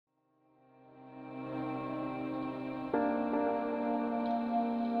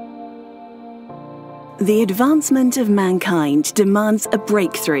The advancement of mankind demands a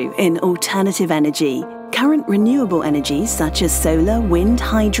breakthrough in alternative energy. Current renewable energies such as solar, wind,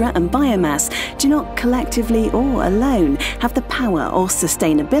 hydro and biomass do not collectively or alone have the power or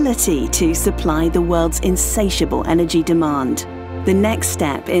sustainability to supply the world's insatiable energy demand. The next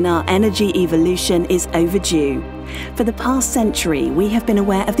step in our energy evolution is overdue. For the past century, we have been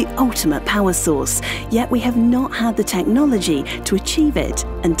aware of the ultimate power source, yet we have not had the technology to achieve it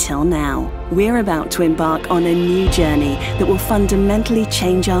until now. We're about to embark on a new journey that will fundamentally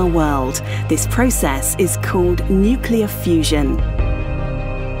change our world. This process is called nuclear fusion.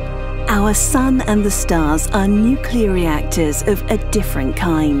 Our sun and the stars are nuclear reactors of a different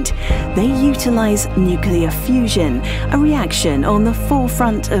kind. They utilize nuclear fusion, a reaction on the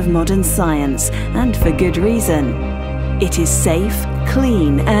forefront of modern science, and for good reason. It is safe,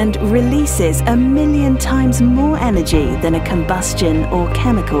 clean, and releases 1,000,000 times more energy than a combustion or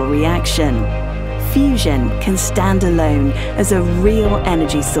chemical reaction. Fusion can stand alone as a real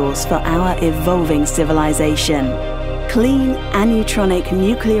energy source for our evolving civilization. Clean, aneutronic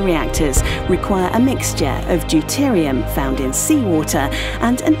nuclear reactors require a mixture of deuterium found in seawater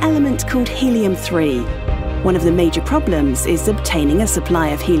and an element called helium-3. One of the major problems is obtaining a supply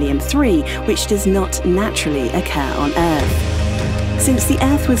of helium-3, which does not naturally occur on Earth. Since the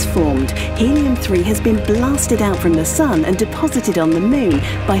Earth was formed, helium-3 has been blasted out from the Sun and deposited on the Moon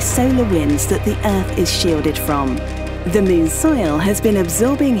by solar winds that the Earth is shielded from. The Moon's soil has been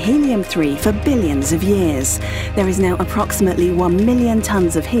absorbing helium-3 for billions of years. There is now approximately 1,000,000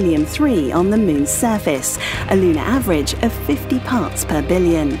 tons of helium-3 on the Moon's surface, a lunar average of 50 parts per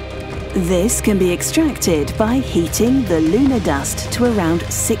billion. This can be extracted by heating the lunar dust to around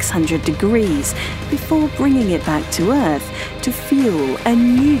 600 degrees before bringing it back to Earth to fuel a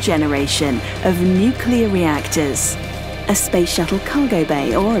new generation of nuclear reactors. A space shuttle cargo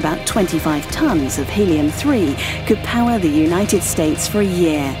bay, or about 25 tons of helium-3, could power the United States for a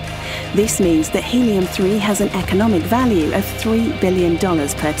year. This means that helium-3 has an economic value of $3 billion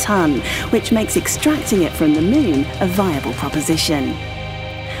per ton, which makes extracting it from the Moon a viable proposition.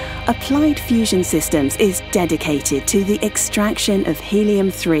 Applied Fusion Systems is dedicated to the extraction of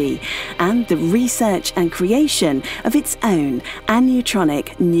helium-3 and the research and creation of its own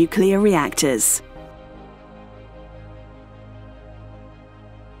aneutronic nuclear reactors.